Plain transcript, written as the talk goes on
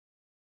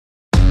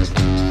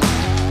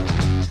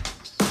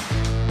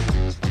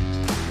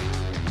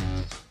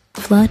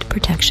Flood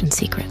Protection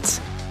Secrets,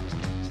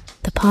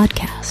 the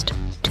podcast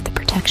to the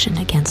protection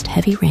against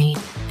heavy rain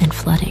and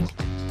flooding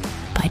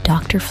by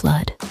Dr.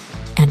 Flood,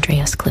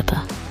 Andreas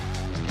Klippa.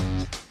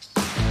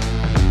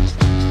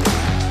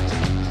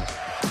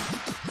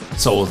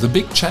 So the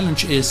big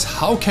challenge is,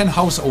 how can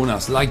house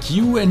owners like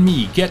you and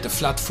me get a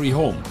flood-free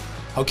home?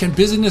 How can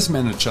business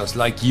managers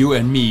like you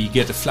and me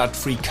get a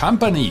flood-free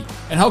company?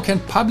 And how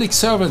can public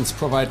servants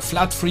provide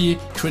flood-free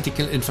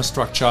critical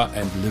infrastructure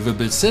and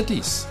livable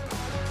cities?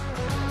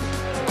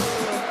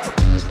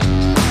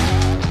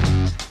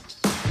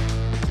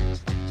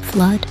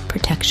 Flood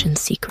Protection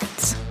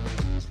Secrets,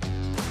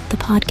 the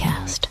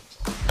podcast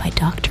by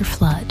Dr.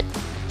 Flood,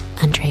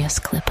 Andreas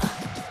Klippa.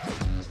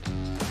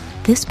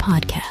 This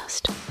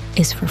podcast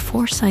is for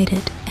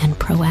foresighted and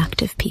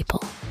proactive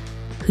people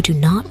who do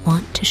not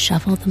want to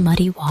shovel the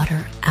muddy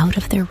water out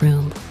of their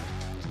room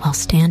while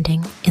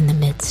standing in the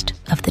midst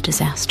of the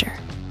disaster.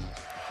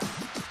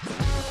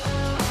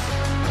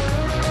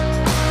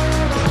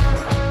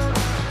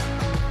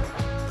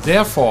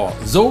 Therefore,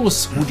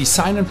 those who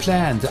design and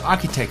plan, the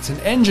architects and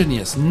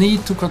engineers,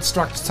 need to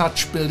construct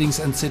such buildings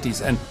and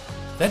cities, and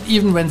that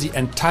even when the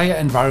entire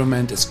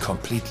environment is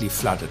completely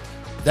flooded.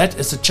 That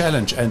is a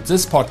challenge, and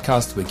this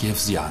podcast will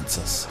give the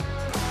answers.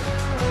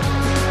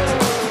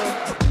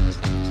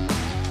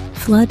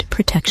 Flood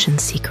Protection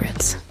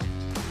Secrets,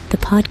 the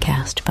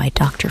podcast by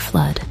Dr.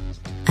 Flood,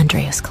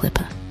 Andreas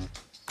Klippa.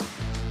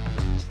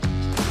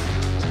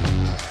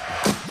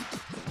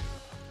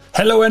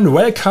 Hello and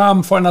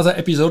welcome for another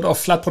episode of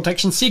Flood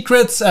Protection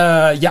Secrets.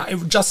 I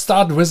would just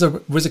start with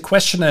a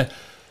question.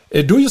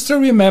 Do you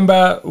still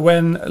remember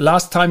when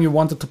last time you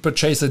wanted to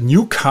purchase a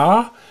new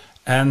car?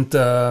 And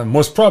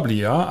most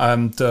probably,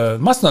 and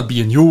must not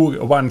be a new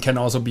one, can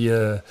also be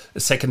a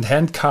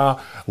second-hand car,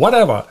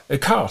 whatever, a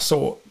car.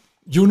 So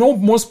you know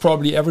most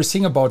probably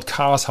everything about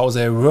cars, how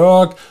they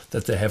work,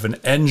 that they have an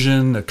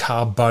engine, a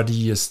car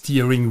body, a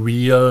steering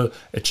wheel,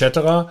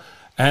 etc.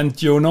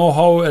 And you know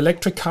how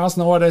electric cars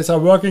nowadays are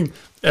working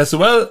as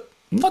well.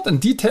 Not in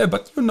detail,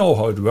 but you know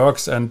how it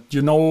works. And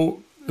you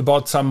know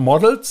about some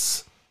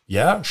models.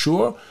 Yeah,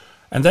 sure.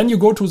 And then you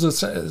go to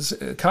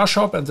the car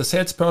shop, and the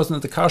salesperson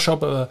at the car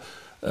shop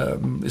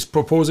is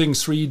proposing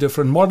 3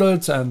 different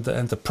models and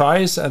the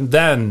price. And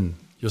then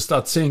you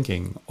start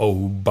thinking,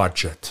 oh,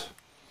 budget.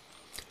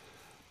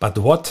 But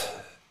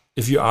what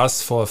if you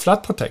ask for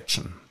flood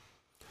protection?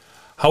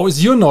 How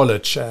is your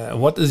knowledge?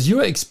 What is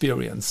your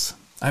experience?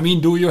 I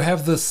mean, do you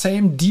have the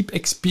same deep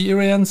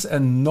experience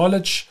and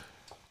knowledge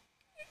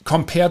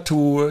compared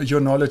to your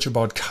knowledge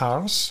about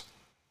cars?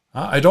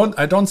 I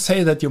don't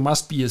say that you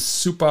must be a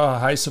super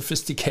high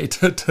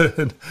sophisticated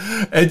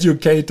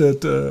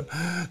educated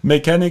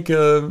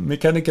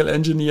mechanical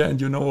engineer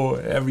and you know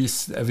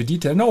every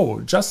detail.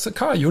 No, just the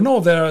car. You know,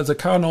 the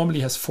car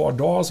normally has 4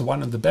 doors,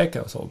 1 in the back,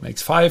 so it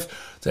makes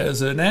 5.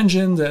 There's an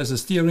engine, there's a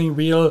steering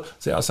wheel,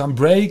 there are some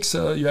brakes,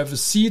 you have a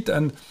seat,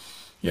 and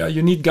yeah,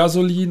 you need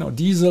gasoline or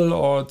diesel,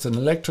 or it's an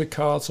electric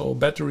car, so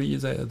battery,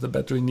 the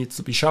battery needs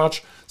to be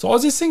charged. So all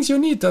these things you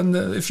need. And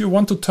if you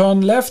want to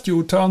turn left,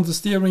 you turn the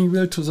steering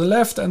wheel to the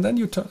left, and then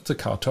the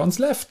car turns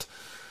left.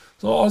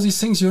 So all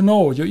these things you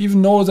know. You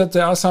even know that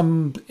there are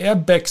some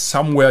airbags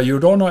somewhere. You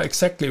don't know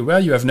exactly where.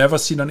 You have never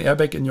seen an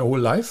airbag in your whole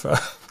life.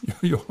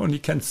 You only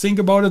can think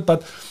about it,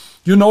 but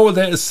you know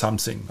there is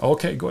something.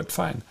 Okay, good,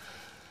 fine.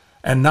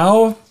 And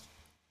now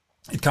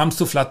it comes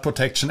to flood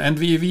protection, and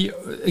we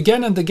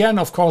again and again,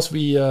 of course,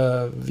 we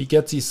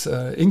get this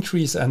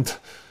inquiries. And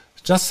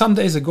just some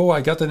days ago,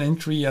 I got an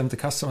inquiry, and the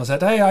customer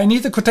said, "Hey, I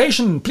need a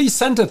quotation. Please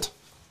send it."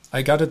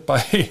 I got it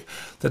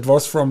that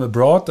was from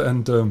abroad,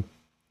 and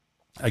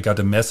I got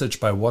a message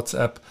by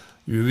WhatsApp.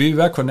 We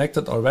were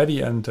connected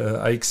already, and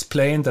I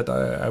explained that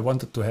I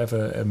wanted to have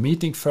a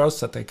meeting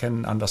first, that I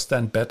can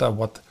understand better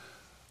what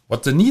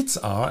the needs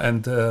are,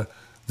 and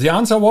the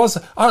answer was,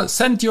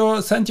 send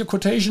your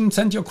quotation,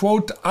 send your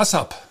quote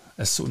ASAP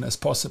as soon as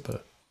possible.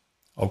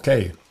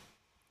 Okay.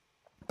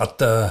 But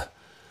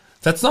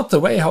that's not the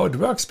way how it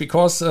works,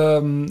 because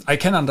I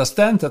can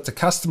understand that the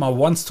customer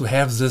wants to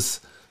have this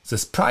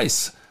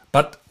price.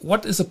 But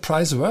what is a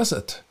price worth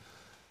it?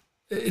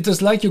 It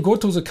is like you go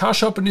to the car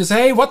shop and you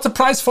say, hey, what's the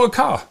price for a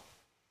car?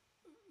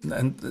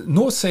 And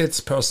no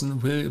salesperson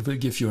will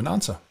give you an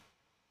answer.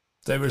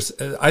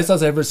 Either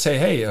they will say,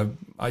 hey,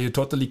 are you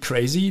totally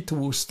crazy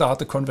to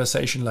start a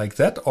conversation like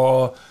that?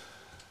 Or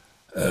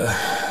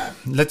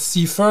let's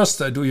see first,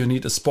 do you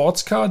need a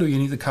sports car? Do you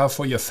need a car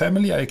for your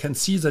family? I can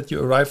see that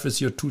you arrive with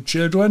your 2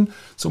 children.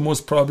 So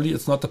most probably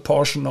it's not a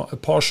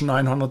Porsche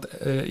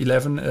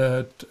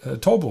 911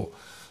 Turbo.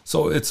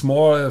 So it's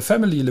more a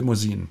family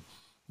limousine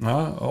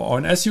or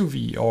an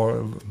SUV.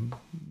 Or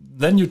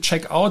then you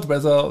check out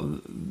whether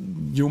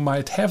you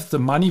might have the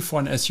money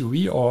for an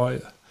SUV,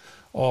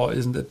 or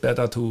isn't it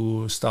better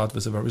to start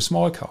with a very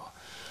small car?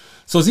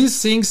 So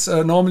these things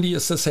normally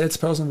as a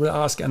salesperson will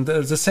ask, and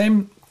the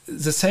same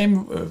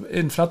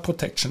in flood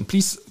protection.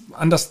 Please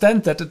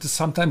understand that it is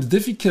sometimes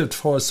difficult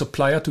for a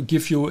supplier to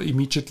give you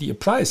immediately a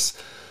price,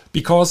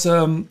 because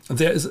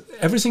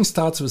everything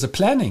starts with a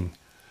planning.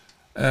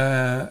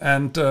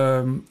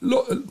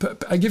 Look,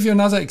 I give you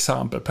another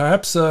example.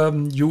 Perhaps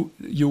you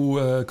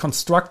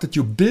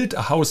built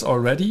a house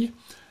already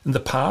in the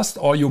past,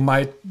 or you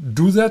might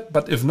do that,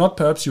 but if not,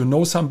 perhaps you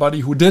know somebody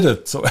who did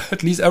it. So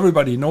at least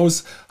everybody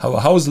knows how a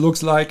house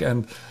looks like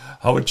and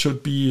how it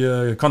should be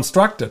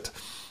constructed,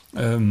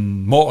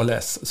 more or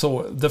less.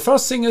 So the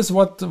first thing is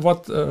what a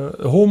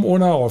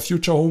homeowner or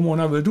future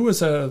homeowner will do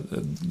is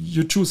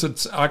you choose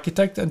its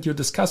architect and you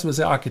discuss with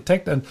the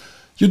architect, and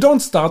you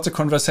don't start the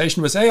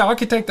conversation with, hey,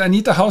 architect, I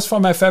need a house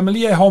for my family,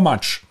 hey, how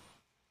much?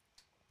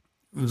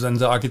 Then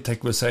the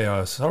architect will say,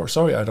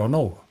 sorry, I don't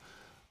know.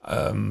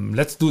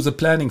 Let's do the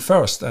planning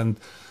first. And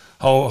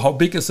how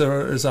big is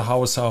a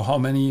house? How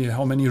many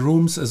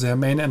rooms? Is there a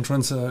main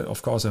entrance?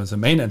 Of course, there's a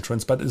main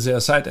entrance, but is there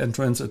a side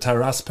entrance, a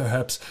terrace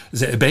perhaps?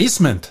 Is there a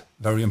basement?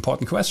 Very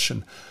important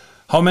question.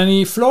 How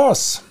many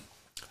floors?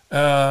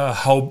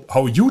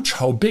 How huge?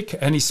 How big?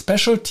 Any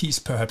specialties?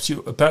 Perhaps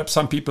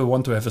some people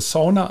want to have a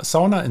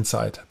sauna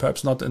inside.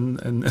 Perhaps not in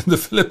the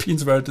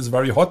Philippines where it is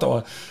very hot,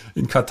 or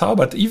in Qatar.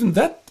 But even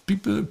that,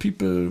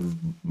 people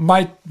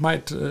might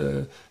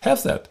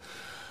have that.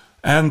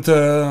 And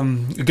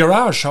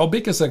garage, how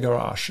big is a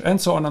garage, and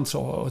so on and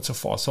so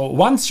forth. So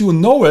once you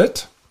know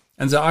it,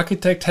 and the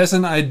architect has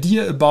an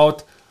idea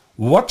about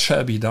what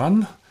shall be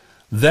done,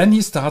 then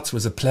he starts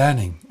with the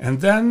planning,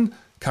 and then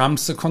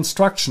comes the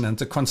construction. And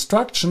the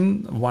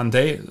construction, one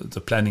day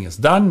the planning is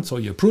done, so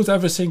you approve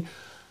everything.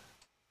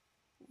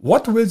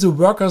 What will the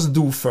workers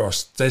do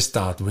first? They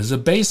start with the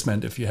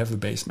basement, if you have a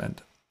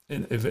basement.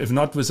 If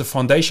not with the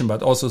foundation,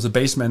 but also the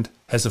basement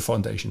has a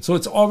foundation. So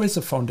it's always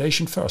the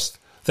foundation first.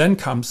 Then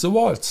comes the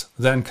walls.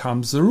 Then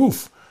comes the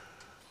roof.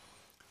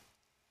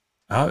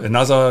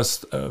 Another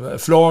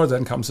floor,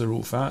 then comes the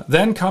roof.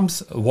 Then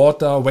comes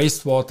water,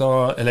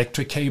 wastewater,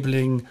 electric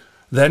cabling.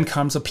 Then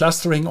comes the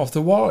plastering of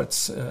the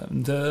walls.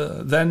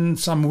 Then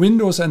some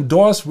windows and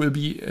doors will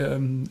be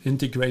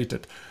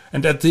integrated.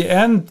 And at the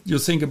end, you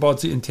think about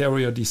the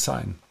interior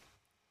design.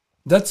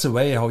 That's the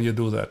way how you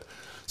do that.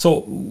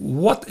 So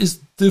what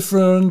is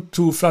different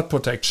to flood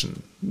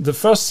protection? The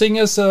first thing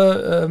is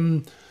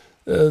why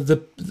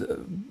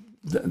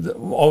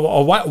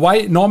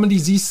normally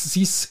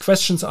these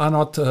questions are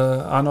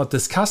not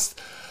discussed,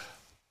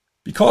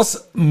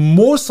 because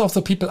most of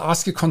the people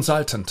ask a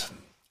consultant,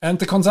 and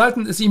the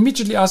consultant is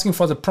immediately asking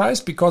for the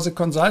price, because the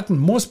consultant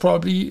most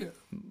of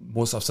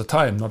the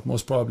time,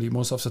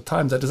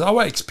 that is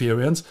our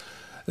experience,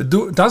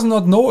 does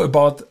not know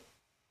about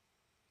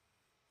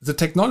the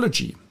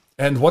technology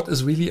and what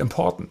is really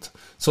important.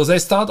 So they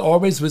start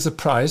always with a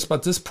price,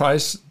 but this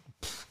price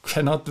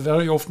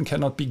very often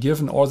cannot be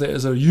given, or there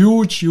is a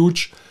huge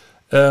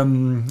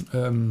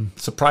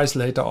surprise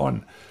later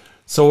on.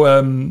 So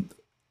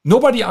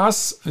nobody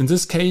asks in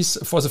this case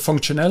for the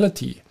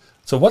functionality.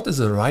 So what is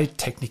the right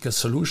technical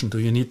solution? Do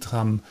you need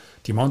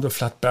demountable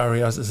flood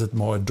barriers? Is it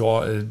more a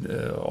door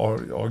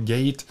or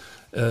gate?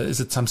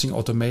 Is it something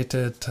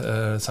automated?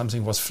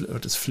 Something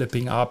it is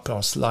flipping up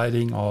or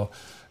sliding or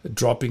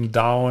dropping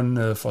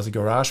down for the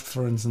garage,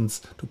 for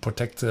instance, to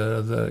protect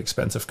the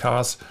expensive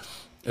cars?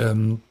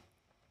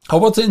 How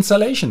about the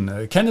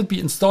installation? Can it be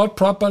installed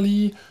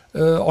properly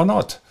or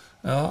not?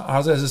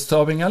 Are there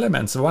disturbing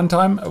elements? One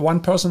time,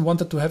 one person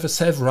wanted to have a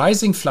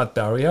self-rising flood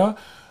barrier.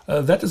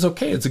 That is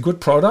okay. It's a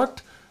good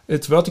product.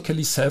 It's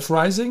vertically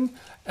self-rising.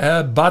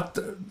 But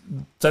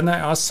then I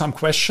asked some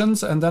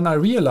questions, and then I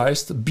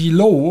realized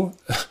below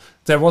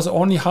there was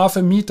only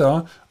 0.5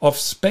 meter of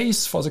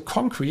space for the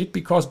concrete,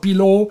 because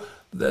below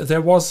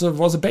there was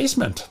a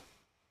basement.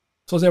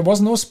 So there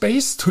was no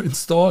space to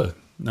install.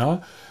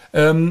 No?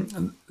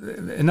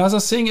 Another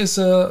thing is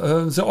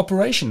the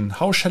operation.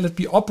 How shall it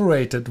be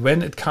operated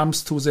when it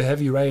comes to the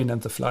heavy rain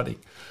and the flooding?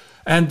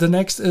 And the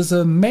next is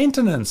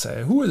maintenance.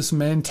 Who is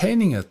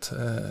maintaining it?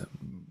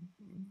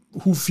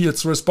 Who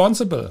feels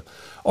responsible?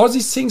 All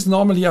these things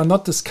normally are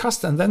not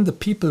discussed, and then the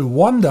people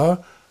wonder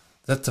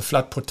that the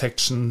flood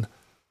protection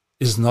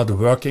is not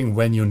working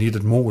when you need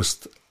it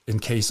most in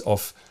case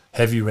of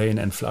heavy rain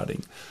and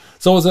flooding.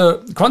 So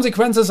the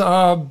consequences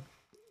are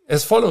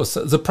as follows.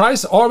 The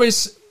price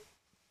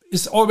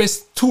is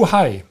always too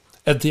high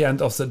at the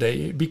end of the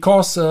day,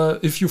 because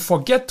if you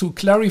forget to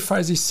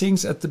clarify these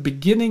things at the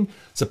beginning,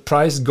 the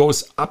price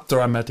goes up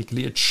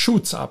dramatically. It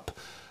shoots up.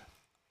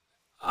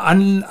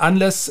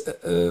 Unless,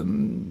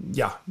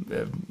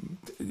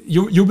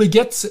 you will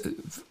get,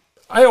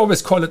 I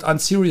always call it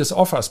unserious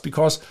offers,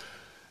 because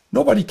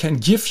nobody can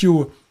give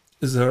you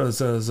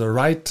the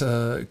right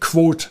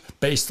quote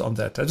based on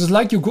that. It is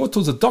like you go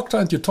to the doctor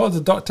and you tell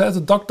the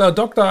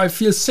doctor, I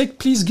feel sick,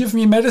 please give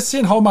me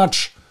medicine, how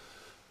much?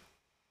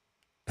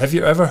 Have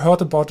you ever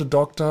heard about a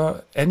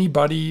doctor,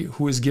 anybody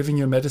who is giving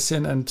you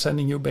medicine and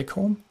sending you back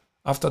home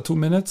after 2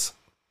 minutes?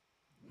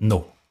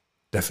 No,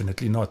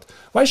 definitely not.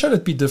 Why should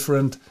it be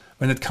different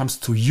when it comes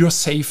to your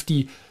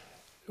safety,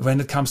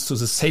 when it comes to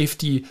the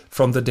safety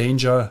from the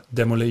danger,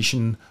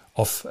 demolition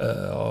of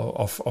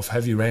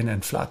heavy rain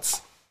and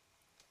floods?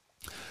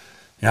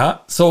 Yeah,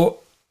 so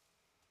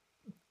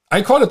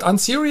I call it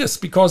unserious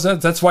because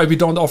that's why we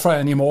don't offer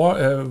anymore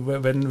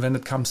when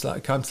it comes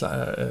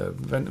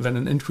when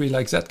an inquiry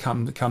like that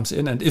comes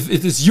in. And if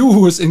it is you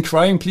who is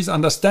inquiring, please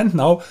understand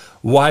now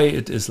why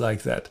it is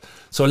like that.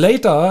 So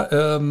later,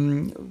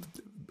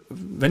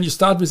 when you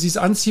start with these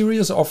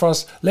unserious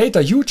offers, later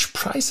huge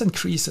price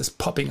increases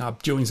popping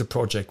up during the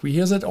project. We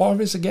hear that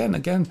always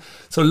again.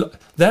 So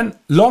then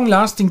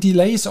long-lasting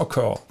delays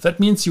occur. That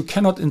means you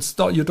cannot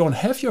install, you don't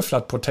have your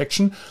flood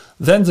protection.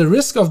 Then the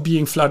risk of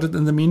being flooded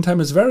in the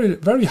meantime is very,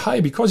 very high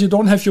because you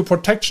don't have your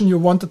protection you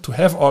wanted to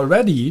have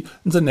already.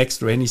 The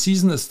next rainy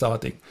season is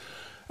starting.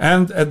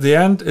 And at the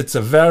end, it's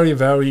a very,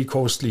 very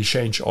costly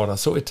change order.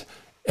 So at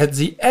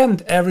the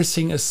end,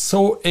 everything is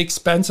so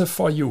expensive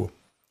for you,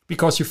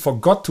 because you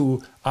forgot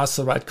to ask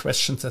the right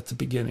questions at the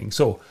beginning.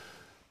 So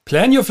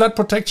plan your flood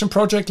protection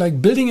project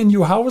like building a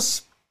new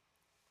house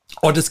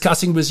or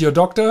discussing with your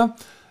doctor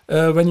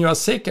when you are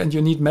sick and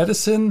you need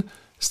medicine.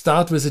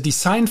 Start with a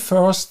design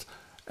first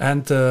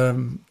and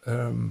then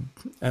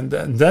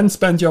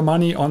spend your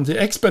money on the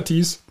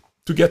expertise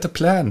to get a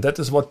plan. That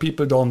is what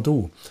people don't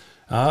do.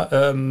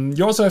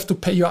 You also have to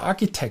pay your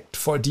architect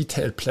for a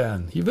detailed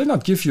plan. He will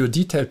not give you a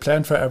detailed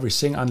plan for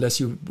everything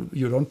unless you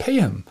don't pay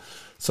him.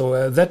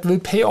 So that will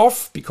pay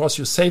off because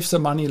you save the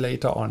money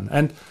later on.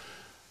 And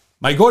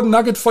my golden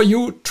nugget for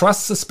you,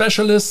 trust the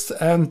specialists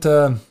and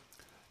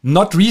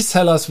not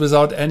resellers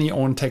without any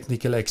own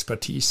technical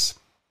expertise.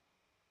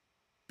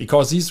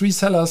 Because these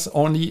resellers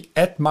only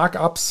add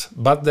markups,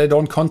 but they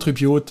don't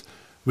contribute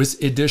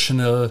with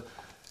additional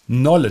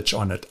knowledge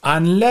on it.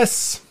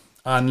 Unless,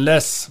 and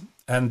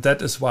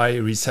that is why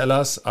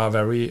resellers are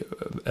very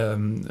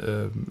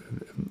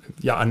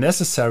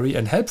unnecessary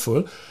and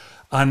helpful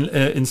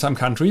in some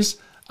countries,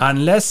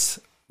 unless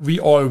we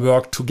all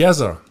work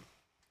together.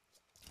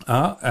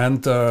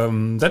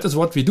 That is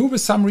what we do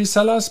with some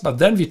resellers, but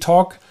then we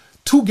talk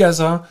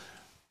together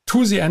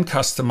to the end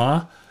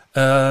customer.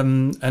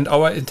 And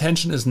our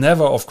intention is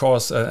never, of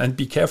course, and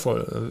be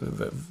careful,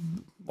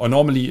 or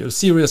normally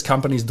serious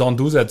companies don't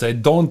do that. They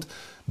don't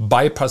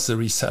bypass the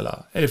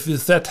reseller. If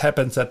that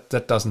happens,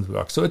 that doesn't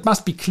work. So it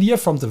must be clear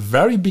from the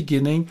very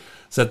beginning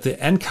that the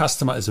end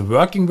customer is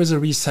working with a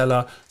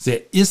reseller.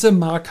 There is a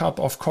markup,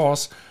 of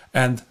course,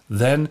 and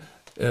then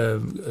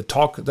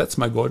talk. That's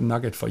my golden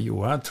nugget for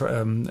you.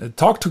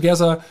 Talk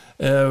together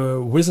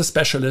with a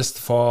specialist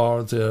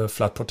for the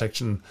flood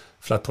protection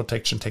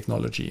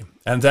technology,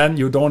 and then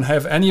you don't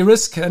have any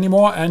risk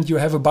anymore, and you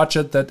have a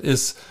budget that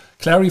is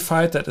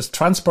clarified, that is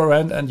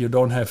transparent, and you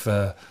don't have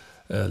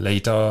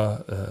late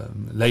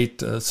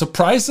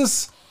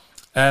surprises,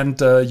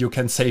 and you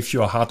can save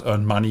your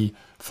hard-earned money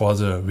for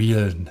the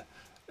real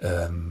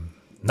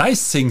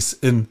nice things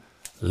in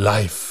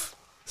life.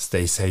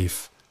 Stay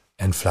safe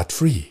and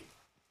flood-free.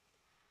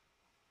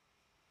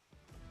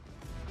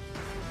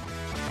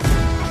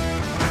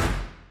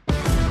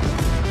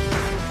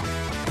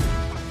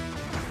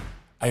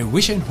 I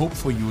wish and hope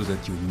for you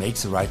that you make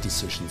the right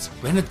decisions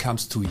when it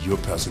comes to your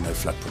personal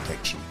flood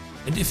protection.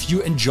 And if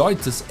you enjoyed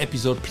this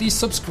episode, please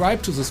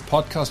subscribe to this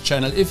podcast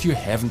channel if you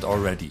haven't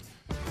already.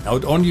 Now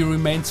it only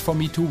remains for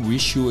me to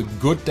wish you a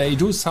good day.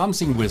 Do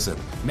something with it.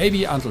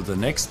 Maybe until the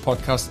next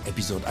podcast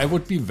episode. I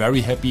would be very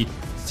happy.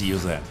 See you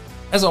then.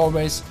 As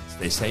always,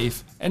 stay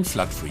safe and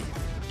flood free.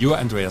 Your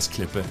Andreas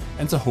Klippe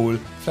and the whole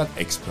Flood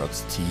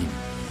Experts team.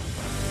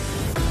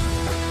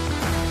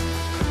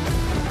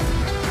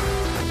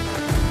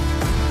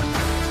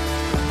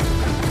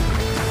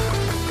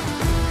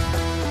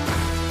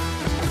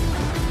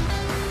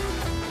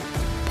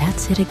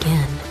 That's it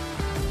again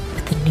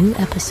with the new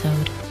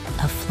episode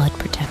of Flood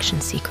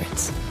Protection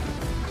Secrets,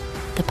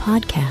 the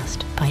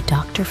podcast by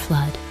Dr.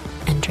 Flood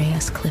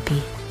Andreas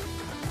Klippe,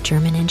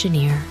 German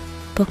engineer,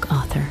 book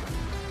author,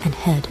 and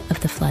head of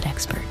the Flood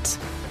Experts.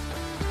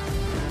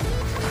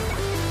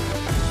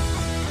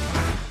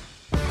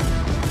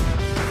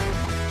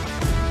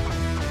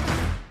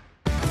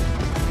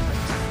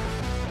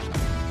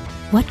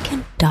 What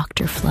can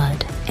Dr.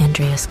 Flood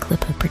Andreas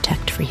Klippe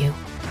protect for you?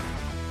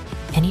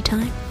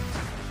 Anytime?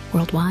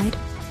 Worldwide?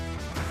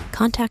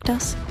 Contact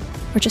us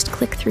or just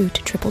click through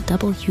to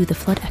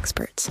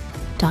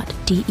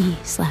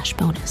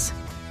www.floodexperts.de/bonus.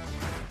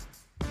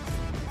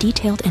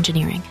 Detailed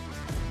engineering,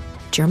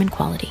 German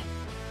quality,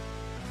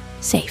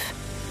 safe.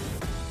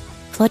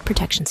 Flood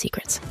protection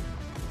secrets.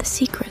 The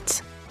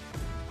secrets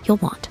you'll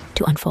want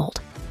to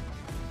unfold.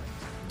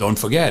 Don't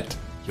forget,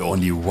 you're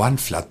only one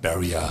flood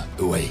barrier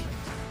away.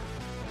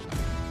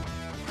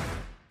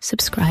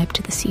 Subscribe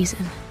to the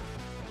season,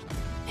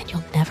 and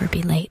you'll never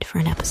be late for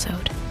an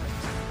episode.